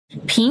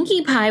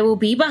Pinkie Pie will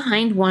be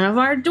behind one of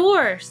our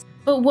doors.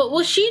 But what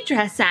will she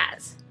dress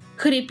as?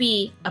 Could it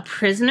be a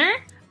prisoner,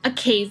 a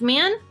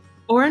caveman,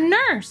 or a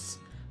nurse?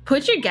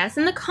 Put your guess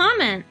in the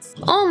comments.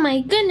 Oh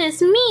my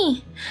goodness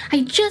me!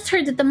 I just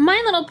heard that the My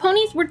Little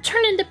Ponies were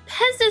turned into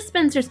PEZ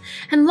dispensers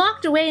and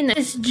locked away in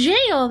this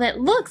jail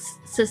that looks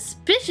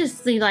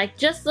suspiciously like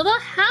just little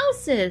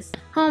houses.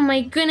 Oh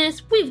my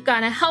goodness, we've got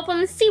to help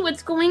them see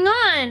what's going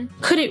on.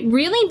 Could it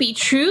really be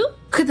true?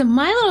 Could the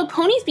My Little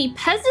Ponies be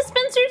PEZ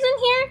dispensers in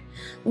here?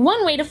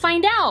 One way to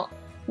find out.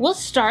 We'll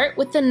start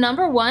with the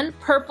number 1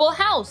 purple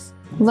house.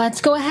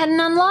 Let's go ahead and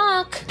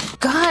unlock.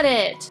 Got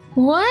it.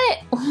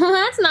 What?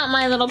 That's not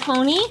My Little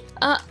Pony.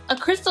 A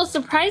crystal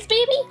surprise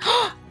baby?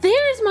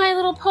 There's My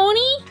Little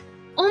Pony.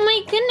 Oh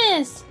my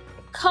goodness.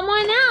 Come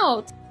on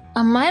out.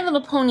 A My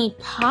Little Pony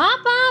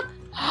pop-up?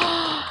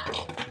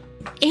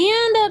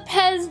 And a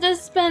PEZ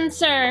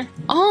dispenser.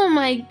 Oh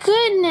my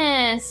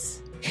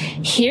goodness.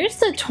 Here's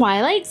the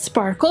Twilight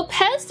Sparkle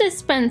PEZ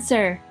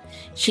dispenser.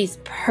 She's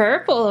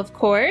purple, of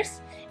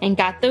course, and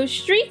got those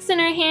streaks in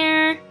her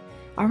hair.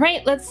 All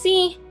right, let's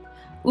see.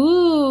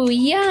 Ooh,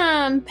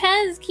 yum,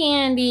 PEZ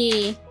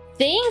candy.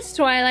 Thanks,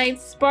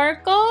 Twilight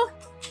Sparkle.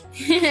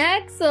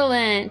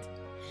 Excellent.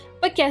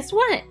 But guess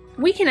what?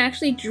 We can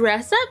actually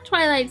dress up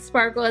Twilight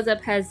Sparkle as a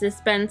PEZ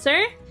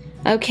dispenser.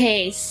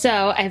 Okay,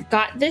 so I've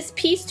got this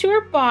piece to her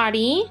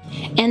body,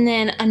 and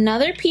then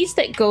another piece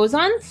that goes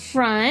on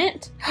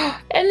front,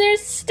 and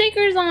there's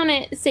stickers on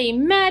it that say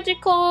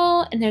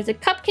magical, and there's a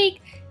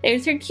cupcake,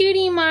 there's her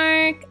cutie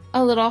mark,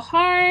 a little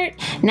heart.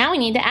 Now we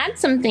need to add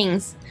some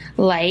things,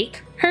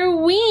 like her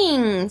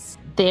wings.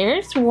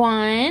 There's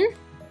one,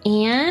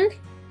 and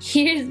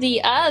here's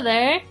the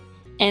other,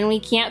 and we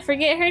can't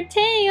forget her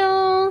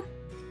tail.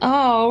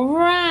 All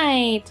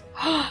right.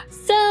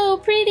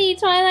 So pretty,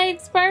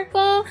 Twilight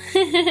Sparkle.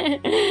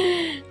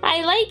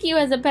 I like you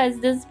as a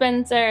PEZ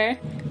dispenser.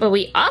 But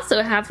we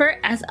also have her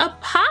as a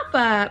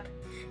pop-up.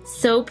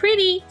 So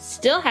pretty.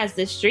 Still has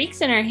the streaks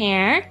in her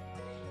hair.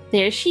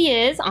 There she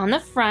is on the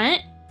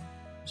front.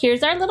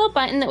 Here's our little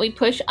button that we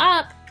push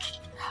up.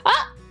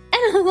 Oh,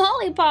 and a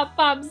lollipop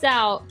pops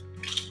out.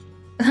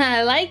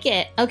 I like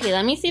it. Okay,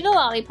 let me see the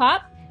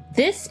lollipop.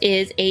 This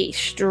is a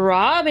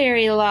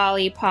strawberry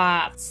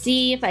lollipop.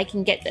 See if I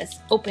can get this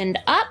opened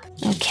up.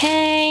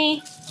 Okay.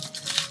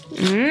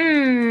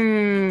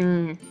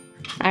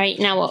 All right,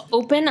 now we'll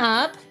open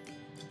up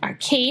our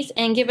case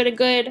and give it a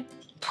good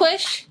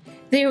push.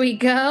 There we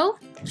go.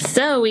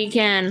 So we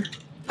can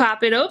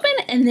pop it open,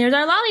 and there's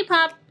our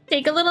lollipop.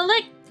 Take a little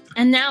lick,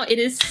 and now it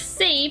is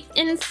safe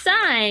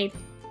inside.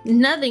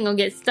 Nothing will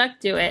get stuck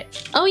to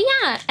it. Oh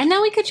yeah, and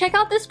now we could check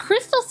out this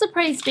crystal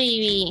surprise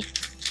baby.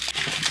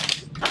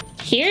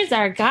 Here's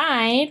our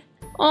guide.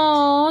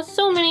 Oh,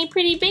 so many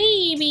pretty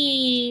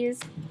babies.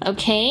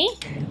 Okay,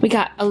 we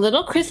got a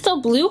little crystal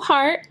blue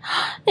heart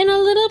and a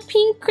little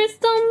pink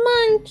crystal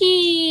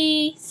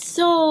monkey.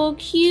 So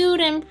cute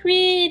and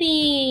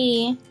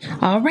pretty.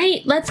 All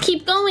right, let's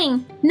keep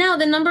going. Now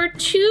the number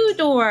 2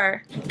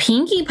 door.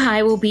 Pinkie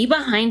Pie will be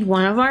behind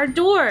one of our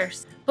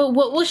doors. But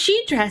what will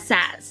she dress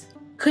as?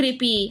 Could it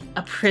be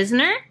a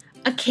prisoner,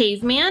 a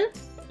caveman,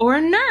 or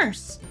a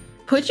nurse?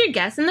 Put your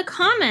guess in the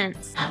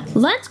comments.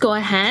 Let's go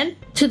ahead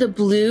to the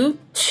blue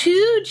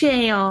 2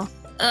 jail.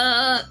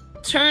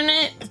 Turn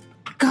it.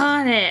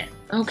 Got it.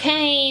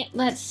 Okay,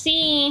 let's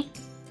see.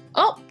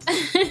 Oh,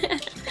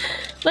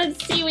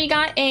 let's see. We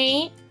got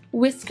a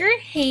Whisker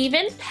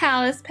Haven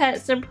Palace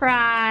Pet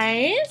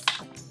Surprise.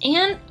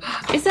 And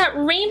is that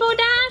Rainbow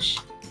Dash?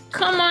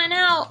 Come on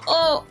out.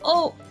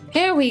 Oh,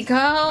 here we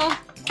go.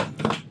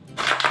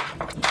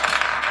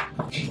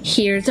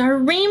 Here's our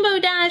Rainbow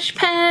Dash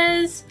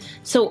PEZ.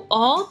 So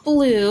all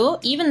blue,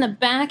 even the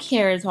back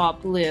hair is all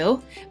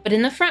blue, but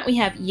in the front we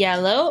have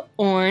yellow,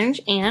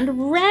 orange,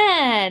 and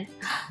red.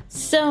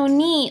 So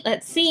neat.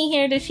 Let's see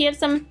here. Does she have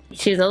some?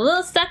 She's a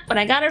little stuck, but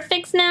I got her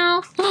fixed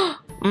now.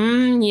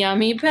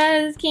 Yummy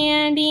PEZ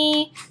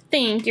candy.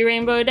 Thank you,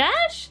 Rainbow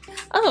Dash.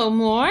 Oh,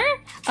 more?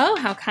 Oh,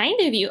 how kind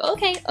of you.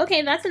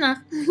 Okay, that's enough.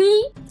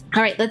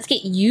 All right, let's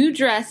get you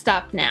dressed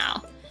up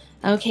now.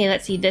 Okay,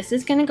 let's see. This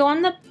is gonna go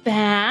on the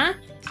back.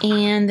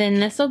 And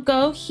then this will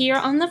go here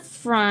on the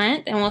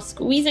front, and we'll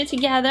squeeze it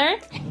together.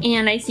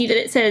 And I see that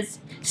it says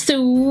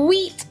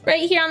sweet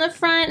right here on the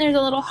front. There's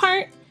a little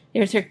heart.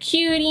 There's her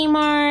cutie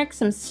mark,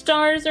 some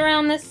stars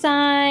around the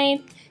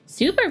side.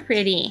 Super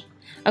pretty.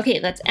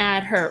 Okay, let's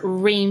add her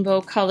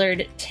rainbow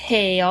colored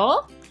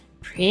tail.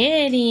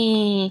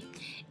 Pretty.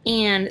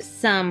 And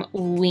some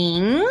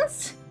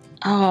wings.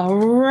 All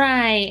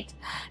right.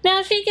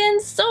 Now she can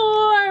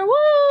soar. Woo,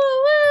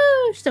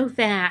 woo, so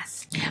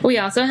fast. We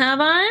also have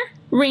our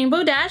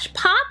Rainbow Dash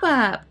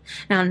pop-up.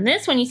 Now on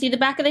this one, you see the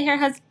back of the hair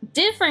has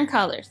different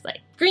colors like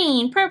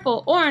green,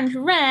 purple, orange,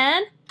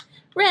 red,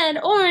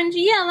 orange,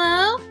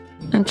 yellow.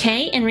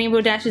 Okay, and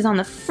Rainbow Dash is on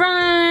the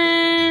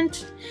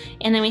front.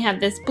 And then we have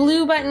this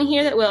blue button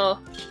here that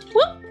will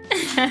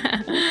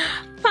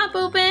pop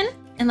open.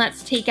 And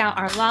let's take out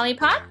our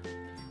lollipop.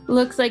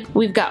 Looks like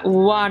we've got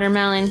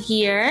watermelon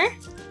here.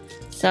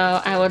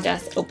 So I will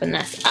just open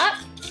this up.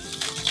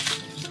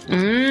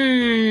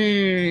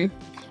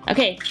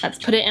 Okay, let's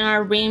put it in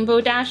our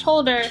Rainbow Dash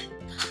holder.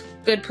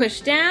 Good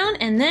push down,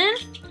 and then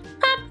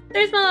pop,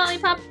 there's my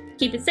lollipop.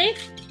 Keep it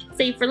safe.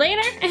 Save for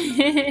later.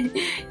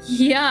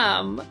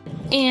 Yum.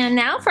 And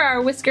now for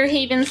our Whisker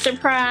Haven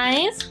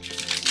surprise.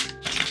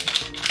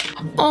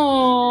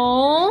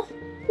 Oh,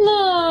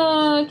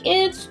 look,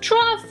 it's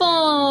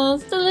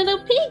Truffles, the little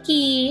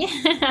piggy.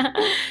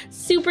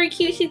 Super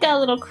cute. She's got a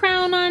little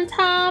crown on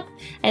top.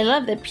 I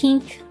love the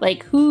pink,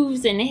 like,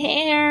 hooves and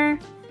hair.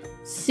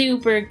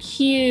 Super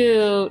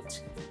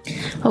cute.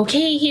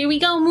 Okay, here we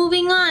go.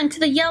 Moving on to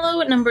the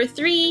yellow at number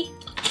 3.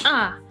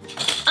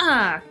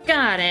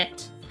 Got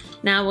it.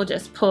 Now we'll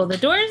just pull the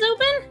doors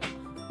open.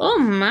 Oh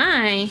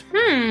my,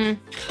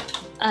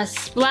 a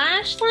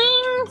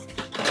splashling?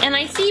 And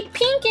I see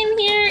pink in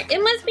here.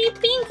 It must be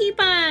Pinkie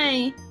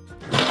Pie.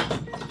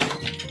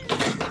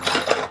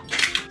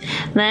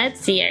 Let's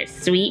see our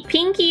sweet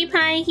Pinkie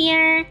Pie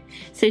here.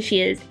 So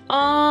she is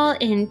all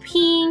in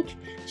pink.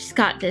 She's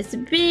got this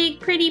big,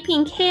 pretty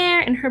pink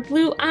hair and her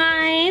blue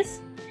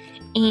eyes.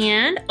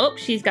 And, oh,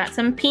 she's got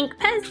some pink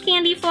PEZ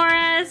candy for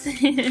us.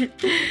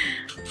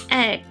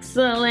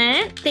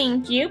 Excellent.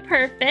 Thank you.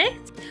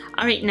 Perfect.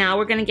 All right, now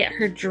we're going to get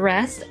her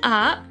dressed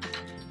up.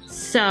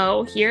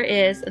 So here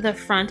is the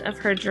front of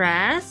her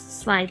dress.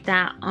 Slide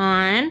that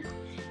on.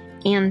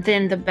 And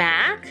then the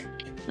back.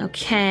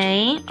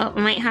 Okay. Oh,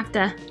 we might have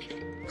to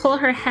pull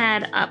her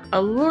head up a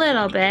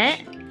little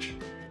bit.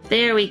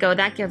 There we go.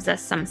 That gives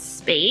us some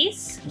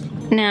space.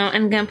 Now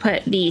I'm going to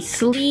put the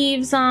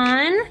sleeves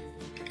on.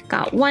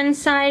 Got one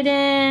side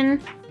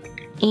in.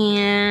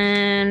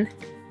 And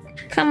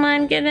come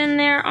on, get in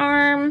there,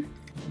 arm.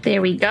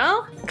 There we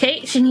go.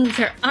 Okay, she needs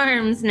her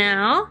arms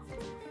now.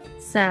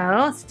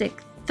 So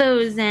stick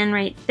those in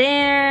right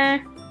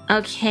there.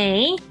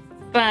 Okay,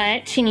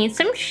 but she needs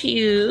some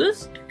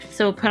shoes.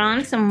 So we'll put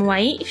on some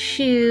white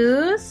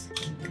shoes.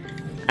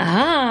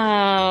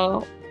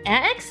 Oh,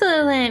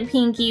 excellent,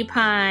 Pinkie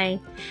Pie.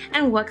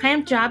 And what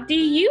kind of job do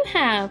you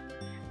have?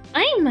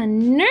 I'm a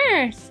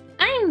nurse.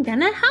 I'm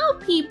gonna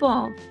help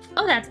people.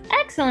 Oh, that's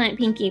excellent,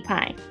 Pinkie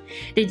Pie.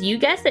 Did you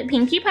guess that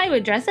Pinkie Pie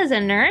would dress as a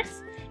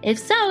nurse? If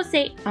so,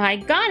 say, I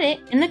got it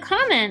in the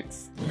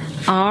comments.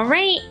 All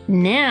right,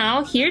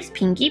 now here's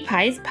Pinkie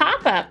Pie's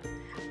pop-up.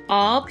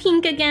 All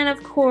pink again,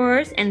 of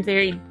course, and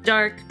very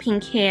dark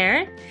pink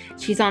hair.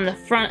 She's on the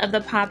front of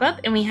the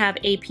pop-up, and we have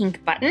a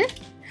pink button.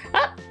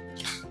 Up,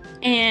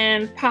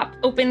 and pop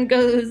open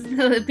goes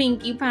the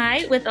Pinkie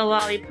Pie with a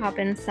lollipop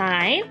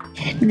inside.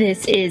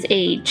 This is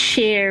a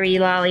cherry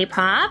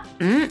lollipop.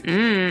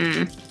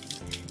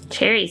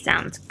 Cherry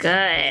sounds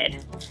good.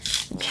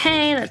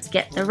 Okay, let's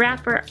get the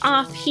wrapper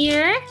off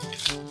here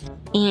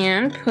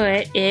and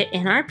put it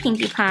in our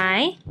Pinkie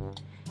Pie.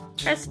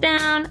 Press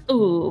down.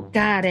 Ooh,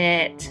 got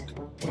it.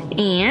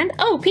 And,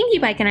 oh, Pinkie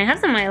Pie, can I have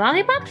some of my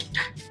lollipop?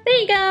 There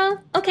you go.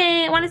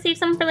 Okay, I want to save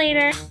some for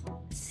later.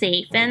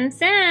 Safe and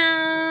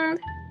sound.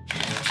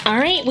 All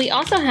right, we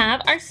also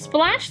have our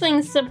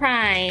splashling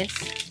surprise.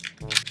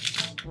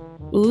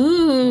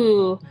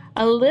 Ooh,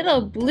 a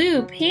little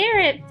blue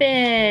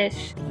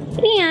parrotfish.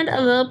 And a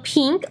little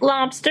pink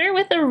lobster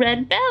with a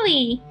red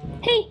belly.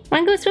 Hey,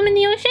 wanna go swim in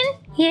the ocean?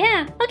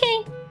 Yeah,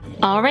 okay.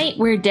 All right,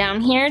 we're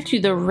down here to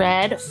the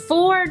red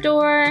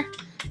 4-door.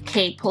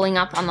 Okay, pulling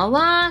up on the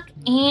lock,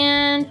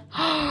 and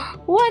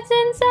what's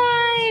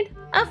inside?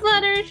 A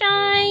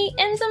Fluttershy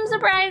and some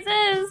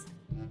surprises.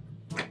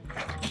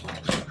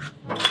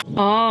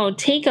 Oh,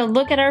 take a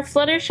look at our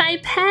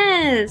Fluttershy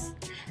PEZ.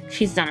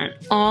 She's done an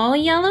all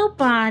yellow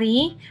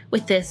body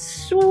with this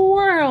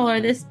swirl or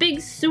this big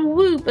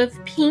swoop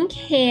of pink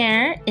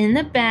hair in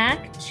the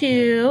back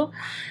too.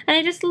 And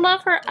I just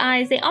love her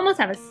eyes. They almost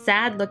have a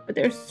sad look, but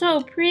they're so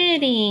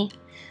pretty.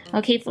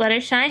 Okay,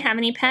 Fluttershy, how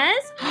many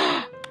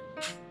PEZ?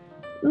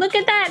 Look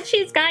at that,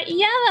 she's got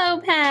yellow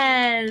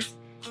PEZ.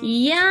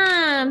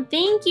 Yum,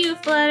 thank you,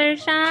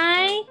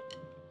 Fluttershy.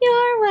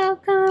 You're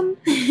welcome.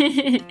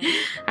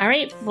 All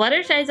right,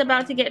 Fluttershy's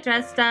about to get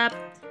dressed up.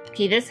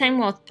 Okay, this time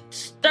we'll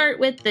start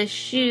with the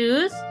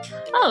shoes.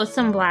 Oh,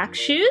 some black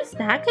shoes.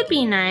 That could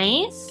be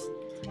nice.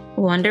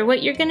 Wonder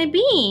what you're gonna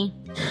be.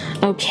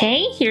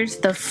 Okay, here's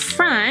the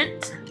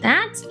front.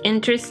 That's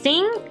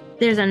interesting.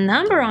 There's a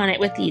number on it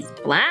with these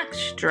black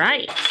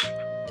stripes.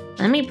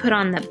 Let me put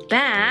on the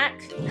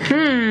back.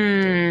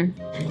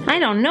 I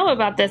don't know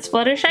about this,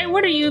 Fluttershy.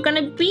 What are you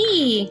gonna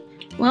be?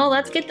 Well,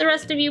 let's get the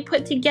rest of you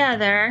put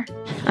together.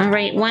 All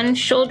right, one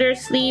shoulder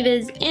sleeve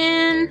is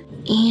in,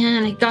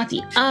 and I got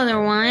the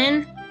other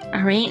one.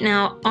 All right,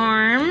 now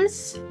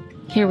arms.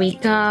 Here we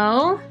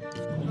go.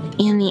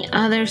 And the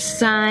other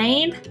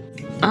side.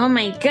 Oh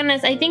my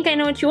goodness, I think I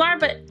know what you are,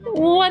 but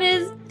what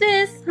is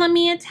this? Let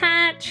me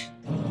attach.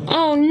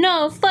 Oh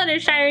no,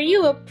 Fluttershy, are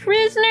you a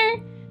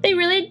prisoner? They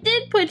really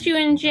did put you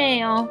in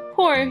jail.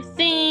 Poor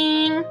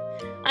thing.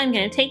 I'm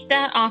gonna take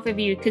that off of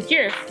you because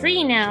you're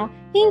free now.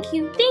 Thank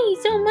you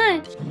so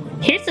much.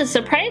 Here's the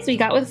surprise we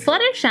got with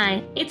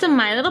Fluttershy. It's a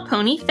My Little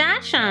Pony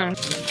fashion.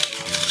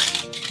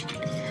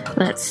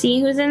 Let's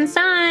see who's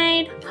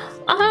inside.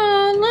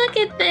 Oh, look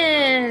at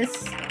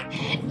this.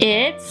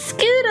 It's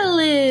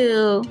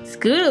Scootaloo!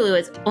 Scootaloo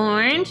is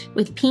orange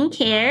with pink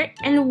hair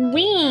and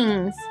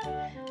wings.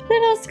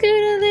 Little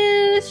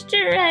Scootaloo,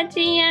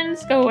 stretchy and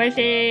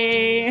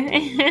squishy.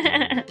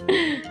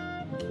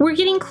 We're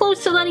getting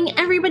close to letting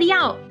everybody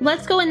out.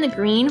 Let's go in the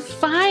green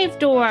 5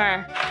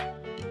 door.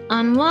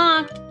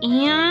 Unlocked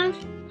and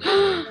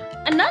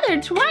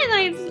another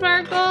Twilight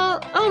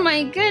Sparkle. Oh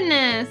my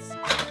goodness.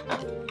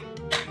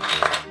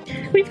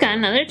 We've got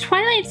another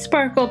Twilight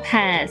Sparkle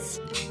PEZ.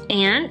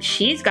 And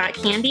she's got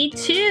candy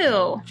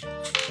too.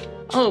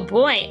 Oh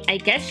boy, I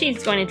guess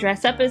she's going to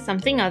dress up as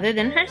something other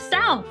than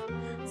herself.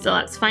 So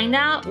let's find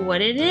out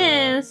what it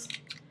is.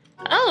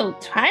 Oh,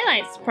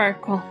 Twilight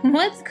Sparkle,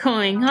 what's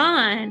going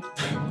on?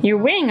 You're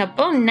wearing a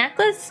bone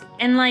necklace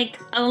and like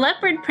a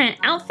leopard print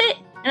outfit,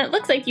 and it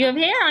looks like you have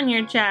hair on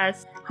your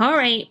chest. All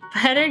right,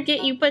 better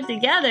get you put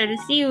together to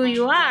see who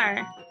you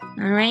are.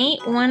 All right,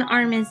 one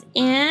arm is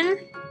in,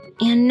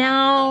 and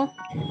now,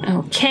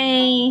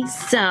 okay,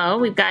 so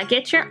we've got to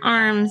get your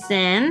arms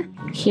in.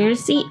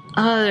 Here's the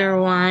other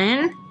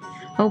one.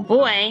 Oh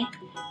boy,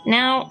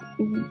 now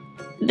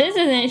this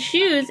isn't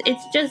shoes,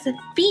 it's just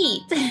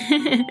feet.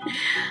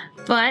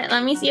 But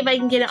let me see if I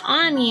can get it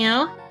on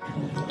you.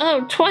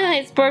 Oh,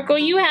 Twilight Sparkle,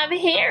 you have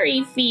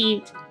hairy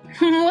feet.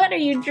 What are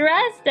you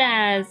dressed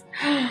as?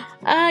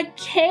 A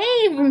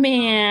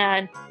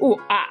caveman. Ooh,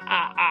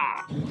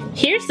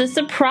 Here's the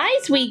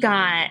surprise we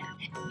got.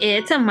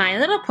 It's a My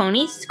Little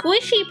Pony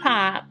Squishy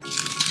Pop.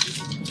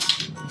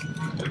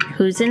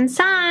 Who's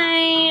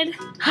inside?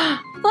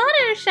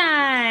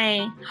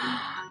 Fluttershy.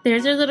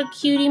 There's her little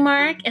cutie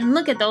mark, and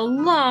look at the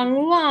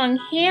long, long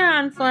hair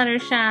on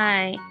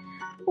Fluttershy.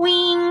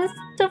 Wings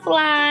to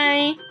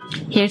fly.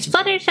 Here's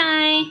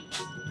Fluttershy.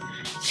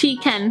 She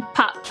can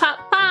pop,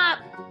 pop, pop.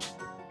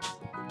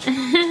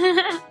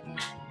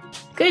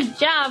 Good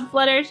job,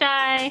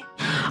 Fluttershy.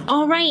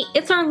 All right,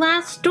 it's our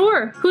last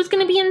door. Who's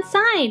gonna be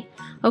inside?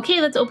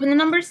 Okay, let's open the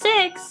number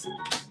 6.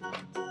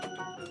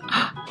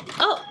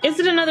 Oh, is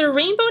it another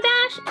Rainbow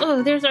Dash?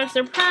 Oh, there's our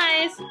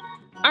surprise.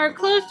 Our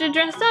clothes to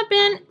dress up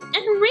in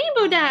and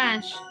Rainbow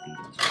Dash.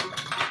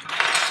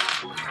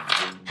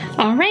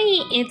 All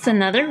right, it's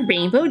another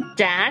Rainbow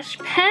Dash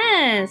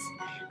PEZ.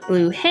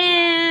 Blue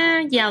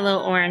hair,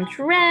 yellow, orange,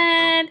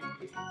 red.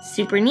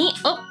 Super neat.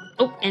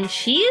 Oh, and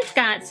she's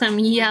got some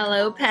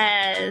yellow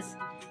PEZ.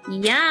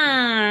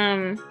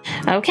 Yum.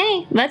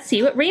 Okay, let's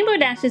see what Rainbow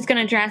Dash is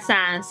gonna dress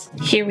as.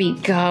 Here we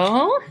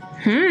go.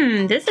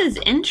 This is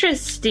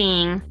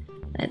interesting.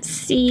 Let's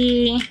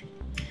see.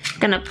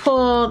 Gonna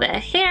pull the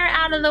hair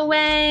out of the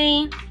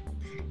way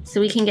so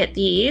we can get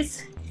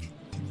these.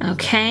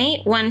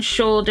 Okay, one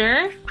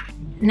shoulder.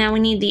 Now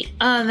we need the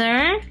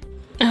other.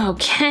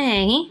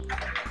 Okay,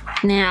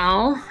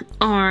 now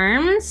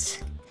arms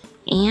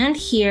and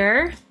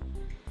here.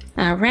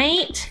 All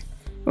right,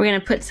 we're gonna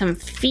put some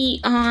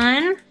feet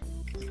on.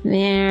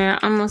 There,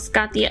 almost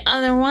got the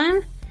other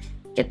one.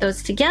 Get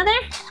those together.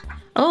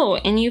 Oh,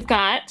 and you've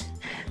got,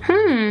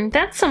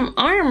 that's some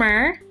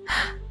armor.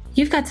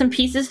 You've got some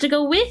pieces to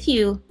go with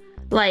you,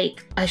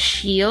 like a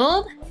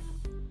shield,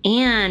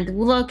 and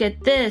look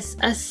at this,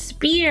 a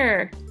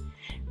spear.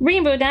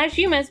 Rainbow Dash,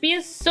 you must be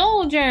a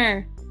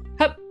soldier.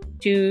 Hup,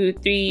 2,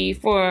 3,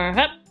 4,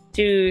 hup,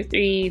 2,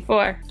 3,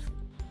 4.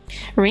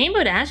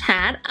 Rainbow Dash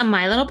had a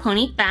My Little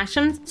Pony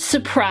fashion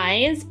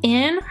surprise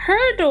in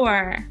her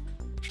door.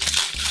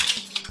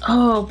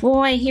 Oh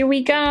boy, here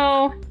we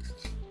go.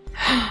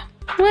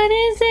 What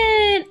is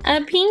it?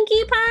 A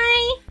Pinkie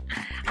Pie?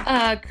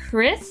 A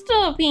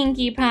crystal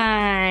Pinkie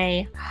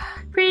Pie.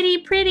 Pretty,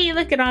 pretty.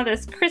 Look at all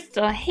this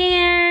crystal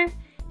hair.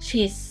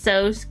 She's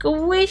so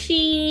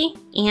squishy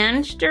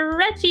and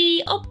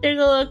stretchy. Oh, there's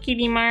a little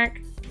cutie mark.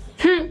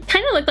 Kind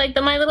of looked like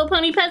the My Little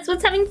Pony PEZ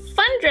was having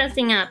fun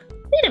dressing up.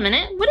 Wait a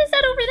minute, what is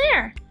that over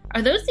there?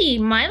 Are those the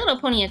My Little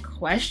Pony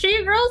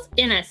Equestria girls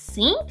in a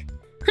sink?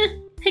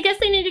 I guess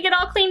they need to get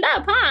all cleaned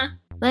up, huh?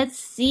 Let's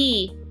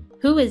see.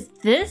 Who is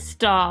this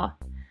doll?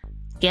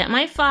 Get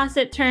my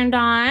faucet turned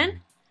on.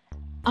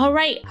 All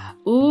right.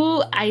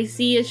 Ooh, I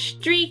see a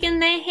streak in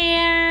the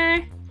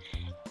hair.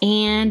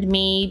 And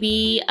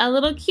maybe a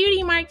little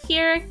cutie mark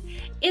here.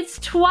 It's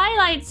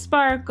Twilight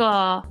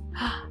Sparkle.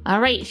 All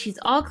right, she's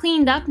all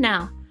cleaned up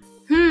now.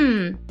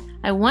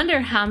 I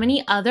wonder how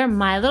many other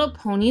My Little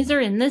Ponies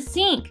are in the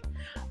sink.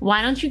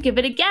 Why don't you give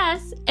it a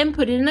guess and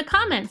put it in the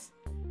comments?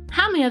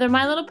 How many other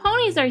My Little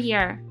Ponies are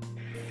here?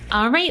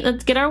 All right,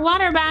 let's get our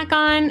water back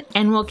on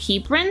and we'll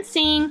keep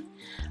rinsing.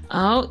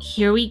 Oh,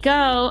 here we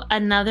go,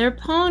 another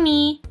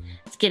pony.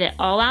 Let's get it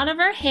all out of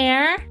her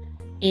hair.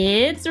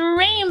 It's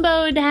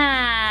Rainbow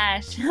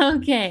Dash.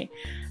 Okay,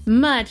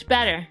 much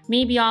better.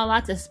 Maybe all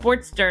lots of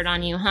sports dirt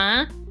on you,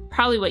 huh?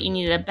 Probably what you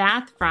needed a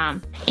bath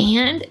from.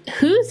 And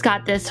who's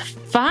got this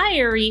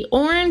fiery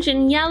orange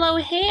and yellow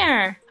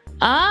hair?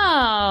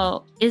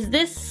 Oh, is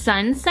this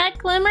Sunset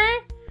Glimmer?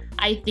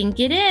 I think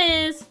it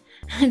is.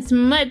 It's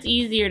much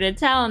easier to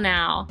tell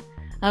now.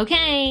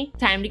 Okay,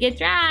 time to get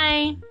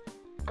dry.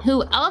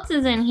 Who else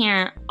is in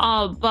here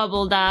all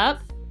bubbled up?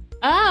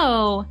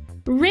 Oh,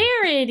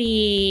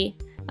 Rarity.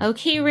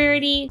 Okay,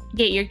 Rarity,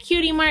 get your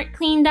cutie mark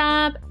cleaned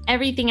up,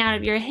 everything out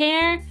of your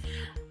hair.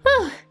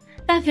 Whew,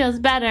 that feels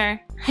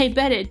better. I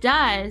bet it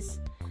does.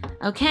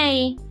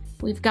 Okay,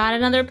 we've got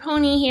another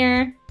pony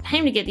here.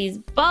 Time to get these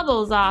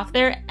bubbles off.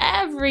 They're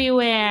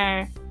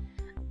everywhere.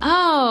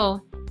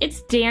 Oh,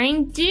 it's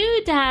Daring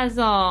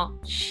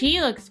Do-Dazzle.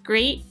 She looks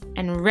great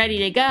and ready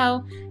to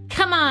go.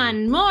 Come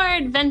on, more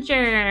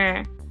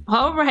adventure.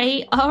 All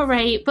right,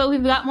 but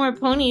we've got more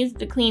ponies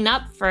to clean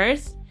up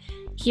first.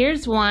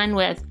 Here's one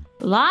with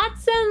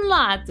lots and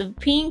lots of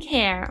pink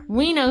hair.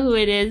 We know who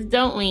it is,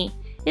 don't we?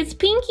 It's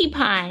Pinkie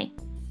Pie.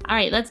 All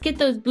right, let's get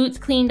those boots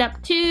cleaned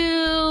up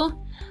too.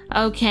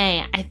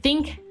 Okay, I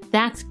think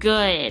that's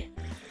good.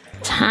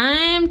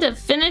 Time to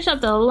finish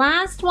up the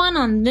last one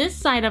on this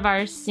side of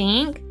our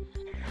sink.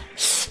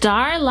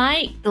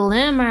 Starlight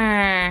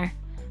Glimmer.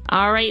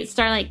 All right,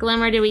 Starlight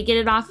Glimmer, did we get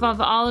it off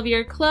of all of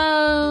your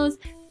clothes,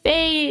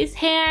 face,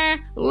 hair?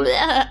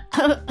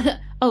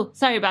 Oh,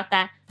 sorry about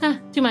that.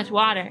 Too much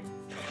water.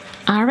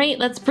 All right,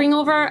 let's bring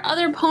over our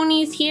other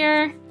ponies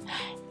here.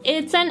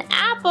 It's an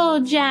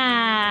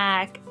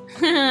Applejack.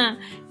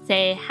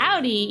 Say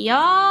howdy,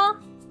 y'all.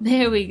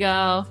 There we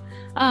go.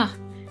 Oh,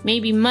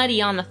 maybe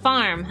muddy on the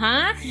farm,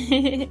 huh?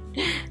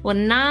 Well,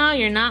 now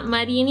you're not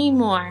muddy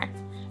anymore.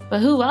 But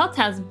who else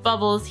has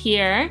bubbles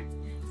here?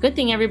 Good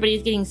thing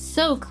everybody's getting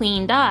so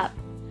cleaned up.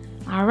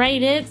 All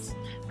right, it's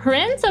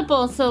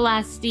Principal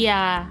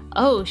Celestia.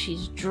 Oh,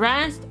 she's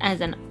dressed as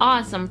an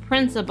awesome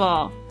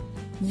principal.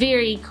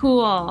 Very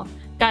cool.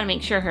 Gotta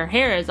make sure her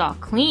hair is all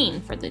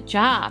clean for the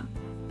job.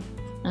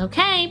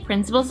 Okay,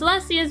 Principal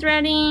Celestia is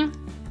ready.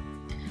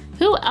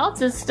 Who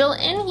else is still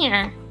in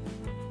here?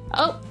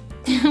 Oh,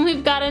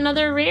 we've got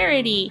another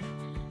Rarity.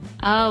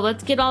 Oh,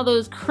 let's get all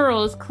those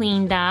curls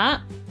cleaned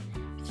up.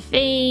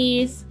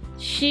 Face,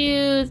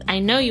 shoes. I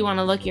know you want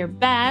to look your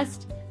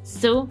best.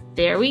 So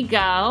there we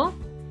go.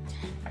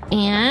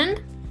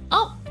 And,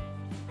 oh,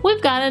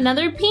 we've got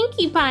another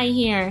Pinkie Pie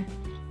here.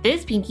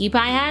 This Pinkie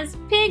Pie has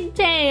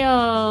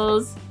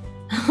pigtails.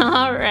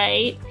 All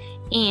right,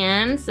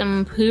 and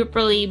some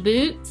purpley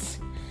boots.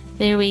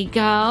 There we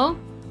go.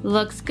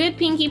 Looks good,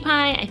 Pinkie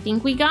Pie. I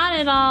think we got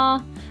it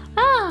all.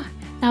 Ah,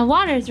 that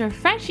water's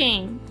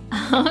refreshing.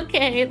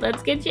 Okay,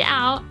 let's get you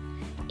out.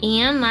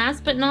 And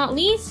last but not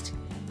least,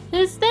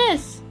 who's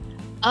this?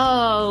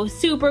 Oh,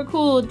 super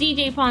cool,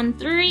 DJ Pond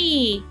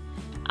 3.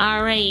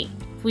 All right,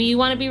 if we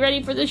want to be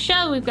ready for the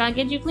show, we've got to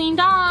get you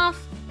cleaned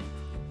off.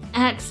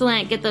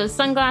 Excellent, get those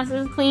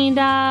sunglasses cleaned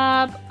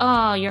up.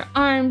 Oh, your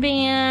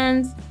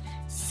armbands.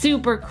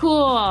 Super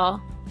cool.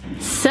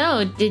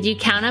 So, did you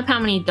count up how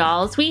many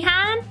dolls we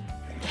had?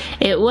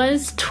 It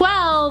was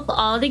 12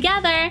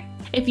 altogether.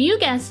 If you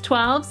guessed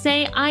 12,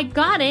 say I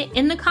got it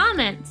in the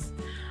comments.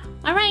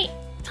 All right,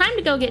 time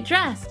to go get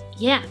dressed.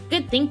 Yeah,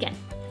 good thinking.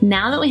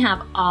 Now that we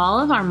have all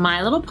of our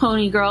My Little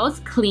Pony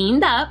girls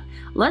cleaned up,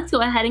 let's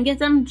go ahead and get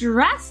them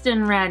dressed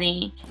and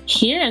ready.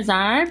 Here's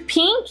our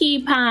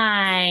Pinkie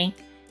Pie.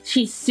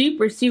 She's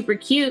super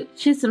cute.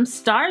 She has some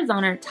stars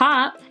on her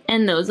top,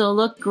 and those will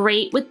look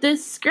great with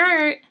this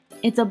skirt.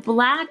 It's a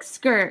black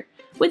skirt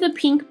with a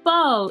pink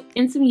bow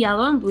and some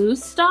yellow and blue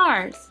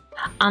stars.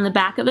 On the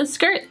back of the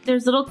skirt,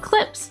 there's little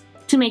clips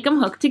to make them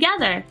hook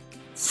together,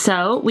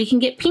 so we can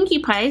get Pinkie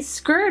Pie's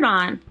skirt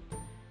on.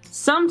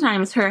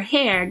 Sometimes her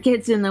hair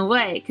gets in the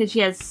way because she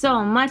has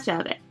so much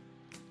of it.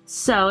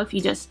 So if you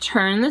just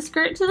turn the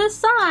skirt to the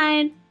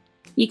side,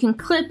 you can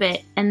clip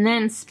it and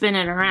then spin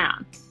it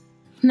around.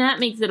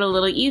 That makes it a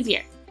little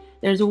easier.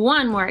 There's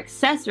one more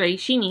accessory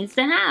she needs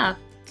to have.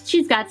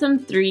 She's got some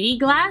 3D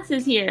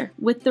glasses here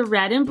with the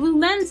red and blue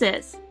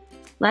lenses.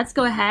 Let's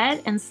go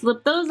ahead and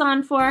slip those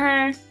on for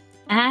her.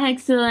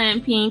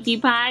 Excellent, Pinkie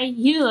Pie.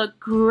 You look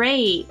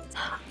great.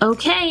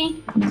 Okay,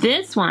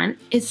 this one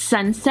is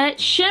Sunset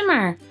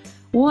Shimmer.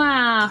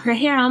 Wow, her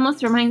hair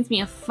almost reminds me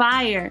of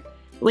fire.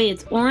 The way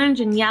it's orange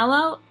and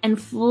yellow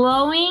and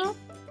flowing.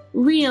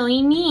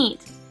 Really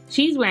neat.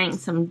 She's wearing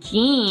some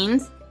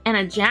jeans and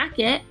a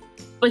jacket,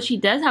 but she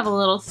does have a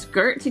little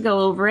skirt to go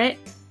over it.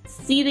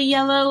 See the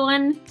yellow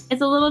one?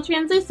 It's a little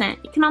translucent.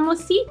 You can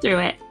almost see through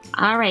it.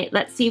 All right,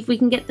 let's see if we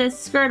can get this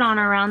skirt on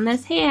around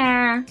this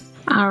hair.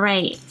 All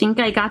right,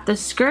 think I got the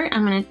skirt.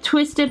 I'm gonna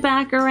twist it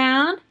back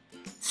around.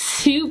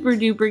 Super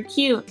duper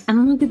cute.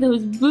 And look at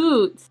those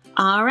boots.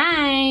 All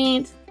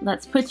right,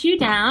 let's put you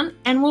down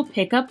and we'll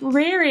pick up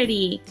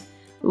Rarity.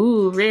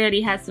 Ooh,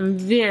 Rarity has some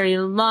very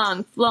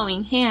long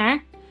flowing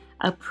hair,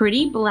 a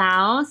pretty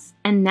blouse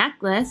and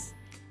necklace,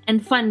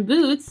 and fun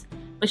boots,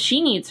 but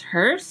she needs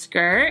her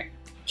skirt.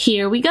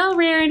 Here we go,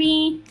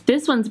 Rarity.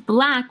 This one's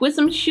black with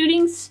some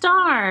shooting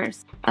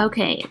stars.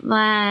 Okay,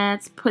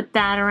 let's put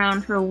that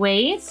around her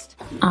waist.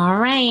 All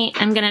right,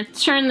 I'm gonna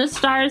turn the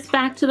stars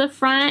back to the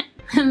front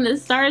and the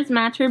stars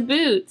match her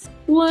boots.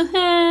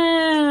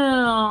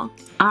 Woohoo!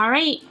 All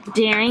right,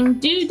 Daring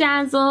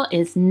Do-Dazzle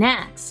is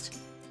next.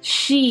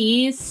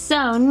 She's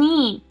so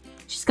neat.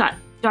 She's got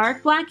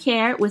dark black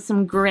hair with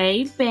some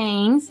gray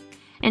bangs,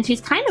 and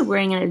she's kind of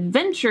wearing an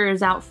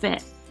adventurer's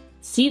outfit.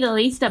 See the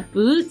laced up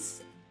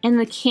boots and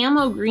the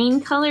camo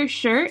green color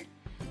shirt?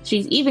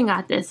 She's even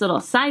got this little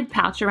side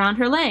pouch around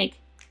her leg.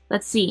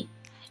 Let's see.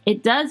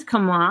 It does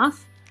come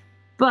off,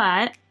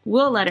 but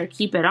we'll let her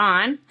keep it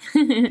on.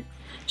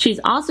 She's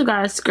also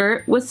got a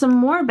skirt with some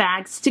more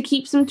bags to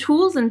keep some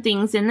tools and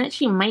things in that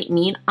she might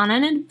need on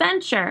an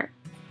adventure.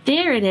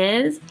 There it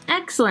is.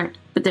 Excellent.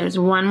 But there's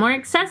one more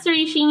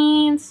accessory she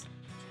needs.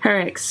 Her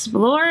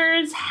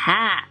explorer's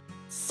hat.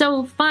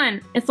 So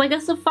fun. It's like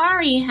a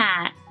safari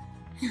hat.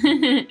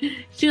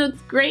 She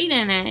looks great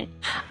in it.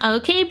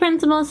 Okay,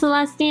 Principal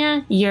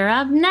Celestia, you're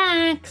up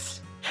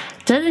next.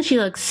 Doesn't she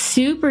look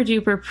super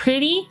duper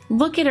pretty?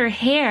 Look at her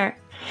hair.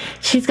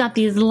 She's got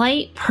these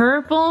light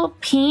purple,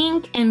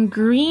 pink, and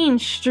green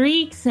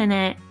streaks in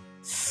it.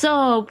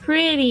 So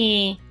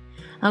pretty.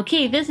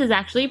 Okay, this is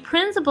actually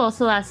Principal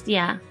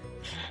Celestia.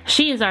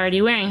 She is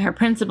already wearing her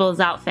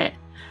principal's outfit.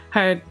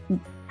 Her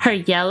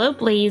yellow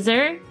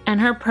blazer and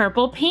her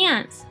purple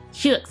pants.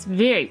 She looks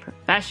very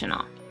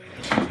professional.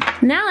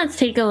 Now let's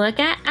take a look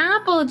at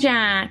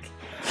Applejack.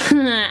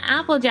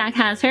 Applejack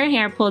has her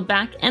hair pulled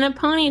back in a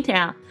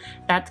ponytail.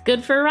 That's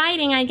good for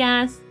riding, I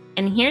guess.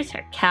 And here's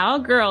her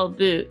cowgirl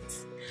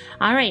boots.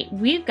 Alright,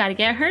 we've got to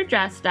get her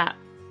dressed up.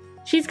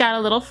 She's got a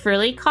little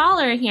frilly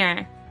collar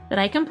here that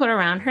I can put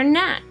around her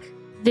neck.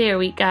 There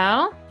we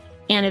go.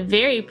 And a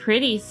very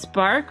pretty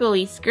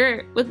sparkly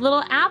skirt with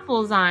little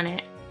apples on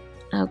it.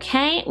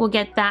 Okay, we'll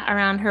get that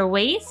around her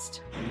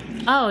waist.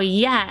 Oh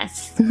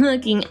yes,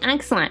 looking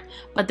excellent.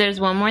 But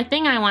there's one more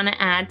thing I want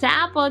to add to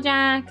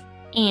Applejack.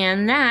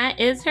 And that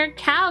is her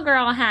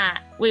cowgirl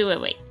hat.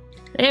 Wait.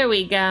 There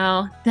we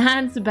go.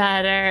 That's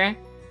better.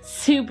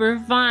 Super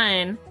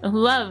fun.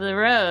 Love the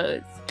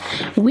rose.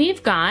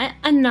 We've got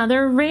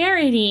another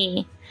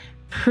rarity.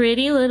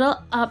 Pretty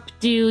little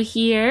updo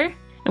here.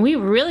 And we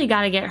really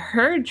got to get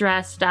her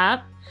dressed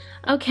up.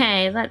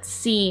 Okay, let's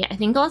see. I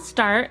think I'll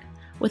start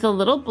with a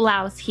little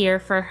blouse here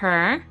for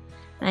her.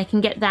 And I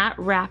can get that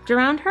wrapped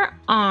around her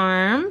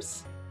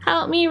arms.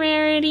 Help me,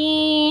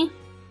 Rarity.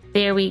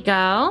 There we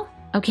go.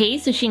 Okay,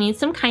 so she needs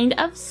some kind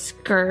of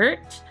skirt.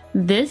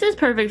 This is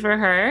perfect for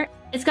her.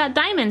 It's got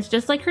diamonds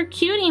just like her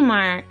cutie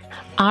mark.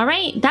 All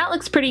right, that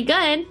looks pretty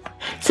good.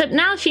 Except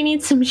now she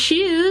needs some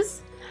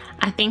shoes.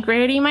 I think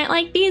Rarity might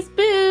like these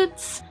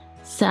boots.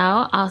 So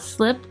I'll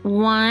slip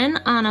one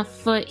on a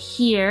foot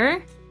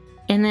here.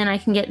 And then I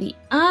can get the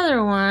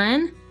other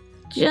one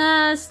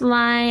just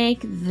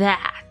like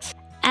that.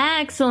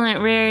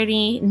 Excellent,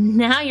 Rarity.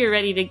 Now you're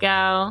ready to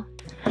go.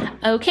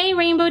 Okay,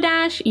 Rainbow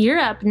Dash, you're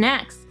up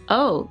next.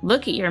 Oh,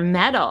 look at your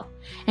medal.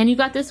 And you've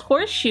got this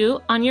horseshoe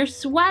on your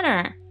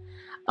sweater.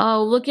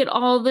 Oh, look at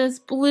all this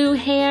blue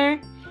hair.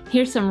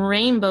 Here's some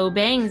rainbow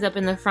bangs up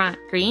in the front.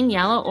 Green,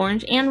 yellow,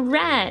 orange, and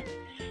red.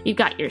 You've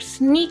got your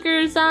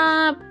sneakers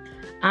up.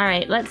 All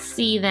right, let's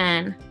see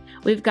then.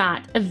 We've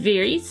got a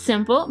very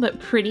simple but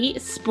pretty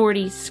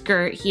sporty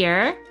skirt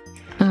here.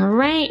 All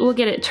right, we'll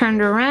get it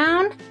turned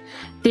around.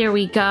 There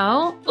we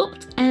go.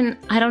 Oops, and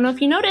I don't know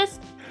if you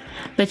noticed,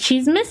 but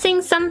she's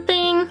missing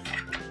something.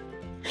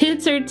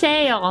 It's her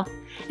tail.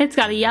 It's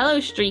got a yellow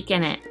streak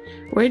in it.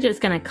 We're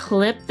just gonna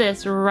clip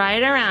this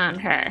right around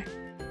her.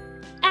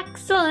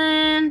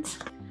 Excellent.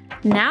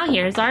 Now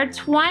here's our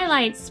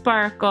Twilight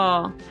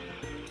Sparkle.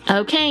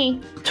 Okay,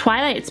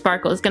 Twilight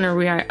Sparkle is gonna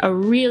wear a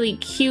really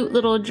cute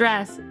little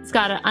dress. It's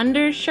got an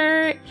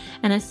undershirt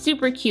and a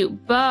super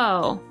cute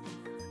bow.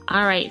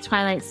 All right,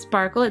 Twilight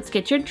Sparkle, let's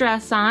get your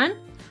dress on.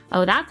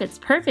 Oh, that fits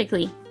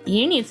perfectly.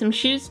 You need some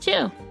shoes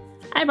too.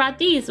 I brought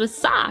these with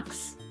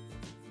socks.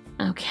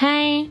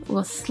 Okay,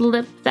 we'll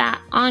slip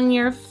that on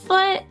your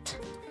foot.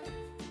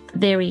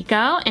 There we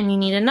go, and you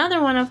need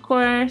another one, of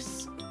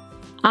course.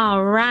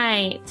 All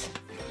right,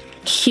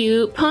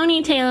 cute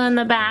ponytail in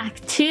the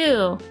back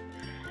too.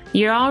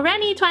 You're all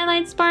ready,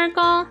 Twilight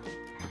Sparkle.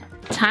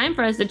 Time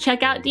for us to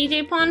check out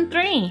DJ Pond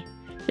 3.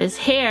 This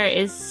hair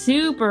is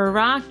super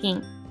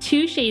rocking.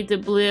 2 shades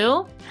of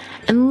blue.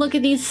 And look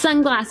at these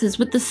sunglasses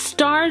with the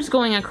stars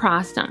going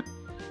across them.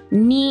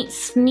 Neat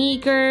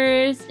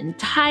sneakers and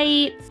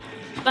tights.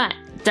 But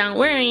don't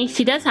worry,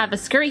 she does have a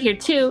skirt here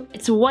too.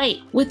 It's white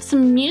with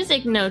some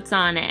music notes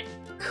on it.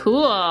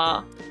 Cool.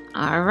 All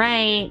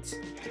right,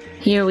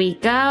 here we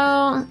go.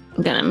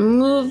 I'm gonna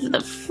move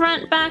the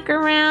front back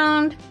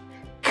around.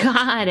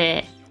 Got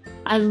it.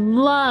 I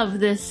love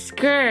this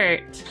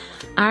skirt.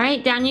 All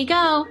right, down you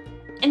go.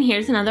 And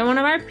here's another one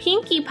of our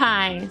Pinkie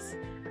Pies.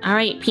 All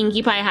right,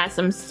 Pinkie Pie has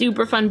some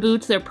super fun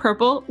boots. They're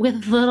purple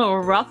with little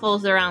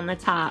ruffles around the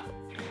top.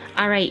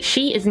 All right,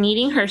 she is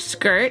needing her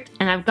skirt,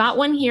 and I've got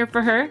one here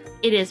for her.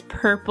 It is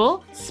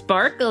purple,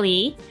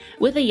 sparkly,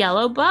 with a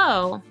yellow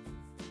bow.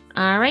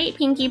 All right,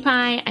 Pinkie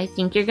Pie, I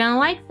think you're gonna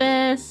like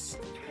this.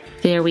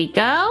 There we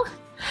go.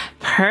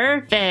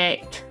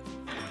 Perfect.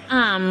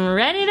 I'm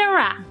ready to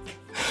rock.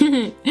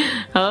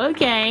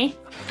 Okay,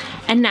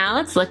 and now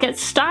let's look at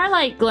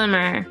Starlight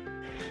Glimmer.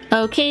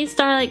 Okay,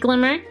 Starlight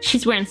Glimmer,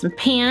 she's wearing some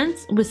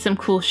pants with some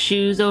cool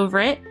shoes over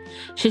it.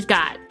 She's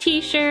got a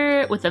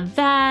t-shirt with a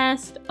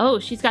vest. Oh,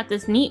 she's got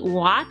this neat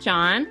watch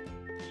on.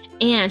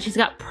 And she's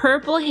got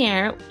purple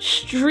hair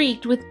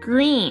streaked with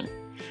green.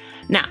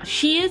 Now,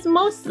 she is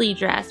mostly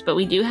dressed, but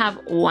we do have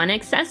one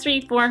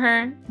accessory for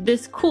her,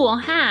 this cool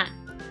hat.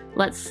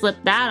 Let's slip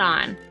that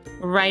on,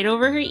 right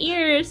over her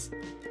ears.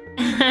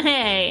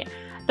 Hey,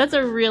 that's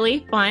a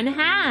really fun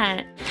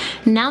hat.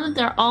 Now that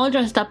they're all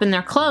dressed up in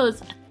their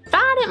clothes, I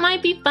thought it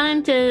might be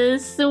fun to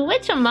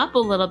switch them up a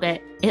little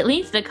bit. At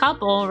least a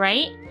couple,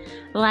 right?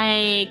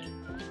 Like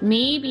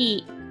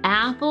maybe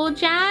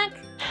Applejack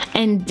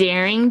and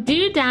Daring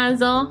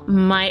Dazzle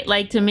might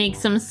like to make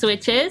some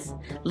switches.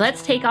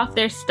 Let's take off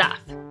their stuff.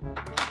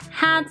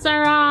 Hats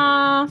are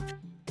off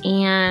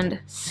and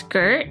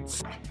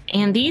skirts.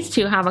 And these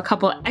two have a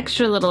couple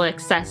extra little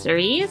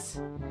accessories,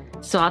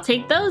 so I'll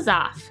take those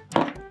off.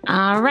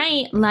 All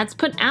right, let's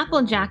put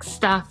Applejack's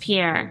stuff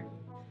here.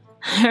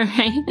 All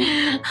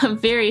right, a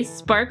very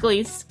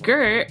sparkly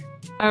skirt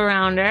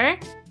around her.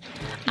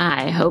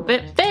 I hope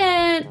it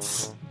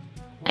fits.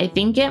 I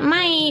think it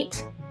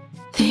might.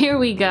 There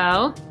we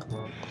go.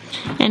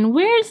 And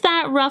where's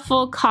that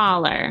ruffle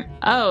collar?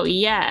 Oh,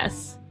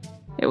 yes.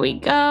 Here we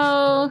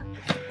go.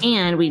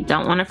 And we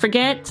don't want to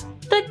forget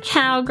the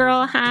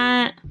cowgirl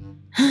hat.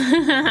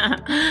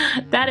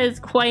 That is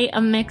quite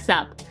a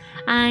mix-up.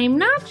 I'm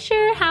not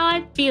sure how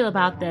I feel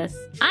about this.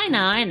 I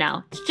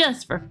know. It's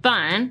just for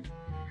fun.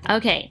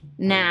 Okay,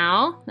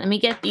 now let me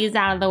get these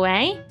out of the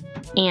way.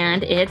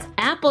 And it's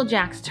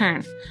Applejack's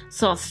turn.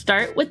 So I'll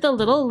start with the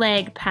little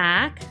leg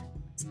pack.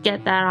 Let's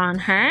get that on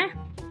her.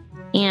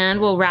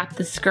 And we'll wrap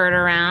the skirt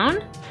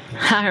around.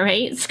 All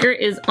right, skirt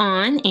is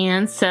on,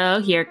 and so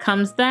here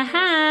comes the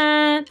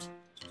hat.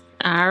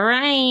 All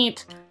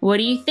right, what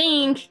do you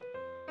think?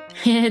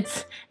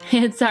 It's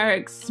our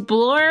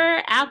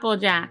Explorer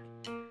Applejack.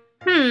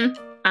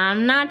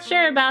 I'm not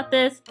sure about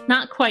this.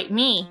 Not quite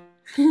me.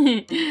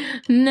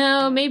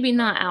 No, maybe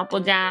not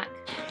Applejack.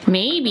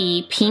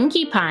 Maybe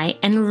Pinkie Pie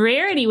and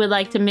Rarity would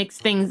like to mix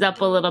things up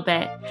a little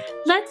bit.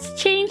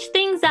 Let's change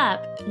things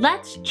up.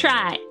 Let's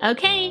try,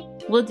 okay?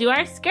 We'll do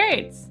our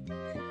skirts.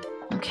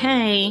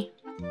 Okay,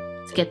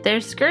 let's get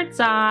their skirts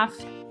off.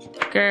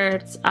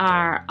 Skirts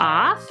are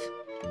off.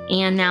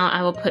 And now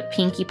I will put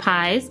Pinkie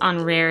Pie's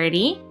on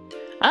Rarity.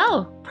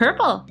 Oh,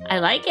 purple, I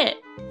like it.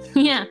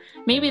 Yeah,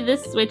 maybe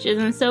this switch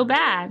isn't so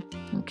bad.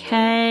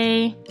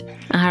 Okay,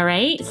 all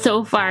right,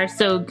 so far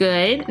so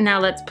good. Now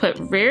let's put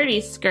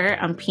Rarity's skirt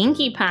on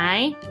Pinkie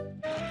Pie.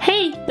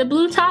 Hey, the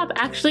blue top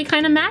actually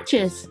kind of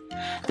matches.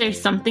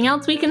 There's something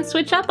else we can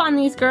switch up on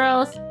these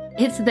girls.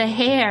 It's the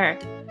hair.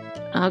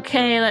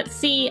 Okay, let's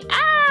see.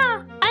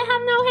 Ah, I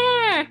have no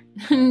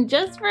hair.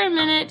 Just for a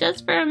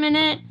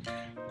minute.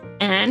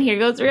 And here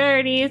goes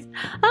Rarity's.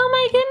 Oh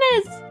my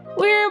goodness,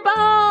 we're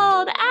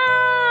bald.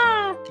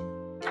 Ah!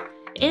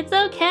 It's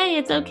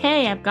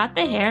okay. I've got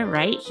the hair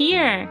right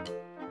here.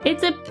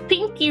 It's a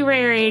pinky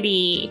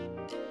Rarity.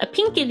 A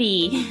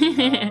pinkity.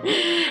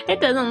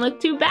 It doesn't look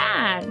too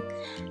bad.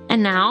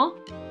 And now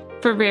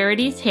for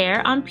Rarity's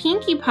hair on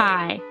Pinkie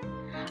Pie.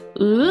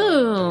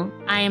 Ooh,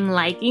 I am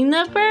liking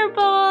the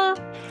purple.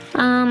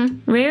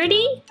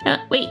 Rarity?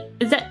 Wait,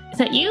 is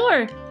that you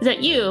or is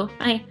that you?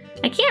 I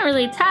can't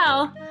really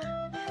tell.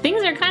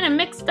 Things are kind of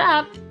mixed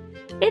up.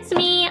 It's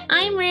me,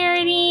 I'm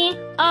Rarity.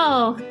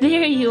 Oh,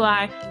 there you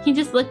are. You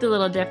just looked a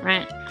little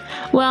different.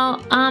 Well,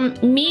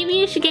 maybe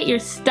you should get your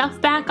stuff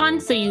back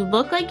on so you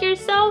look like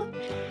yourself,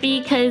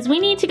 because we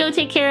need to go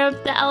take care of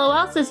the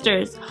L.O.L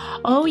sisters.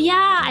 Oh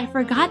yeah, I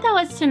forgot that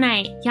was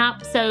tonight.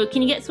 Yup, so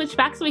can you get switched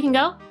back so we can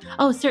go?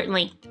 Oh,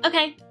 certainly.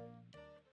 Okay.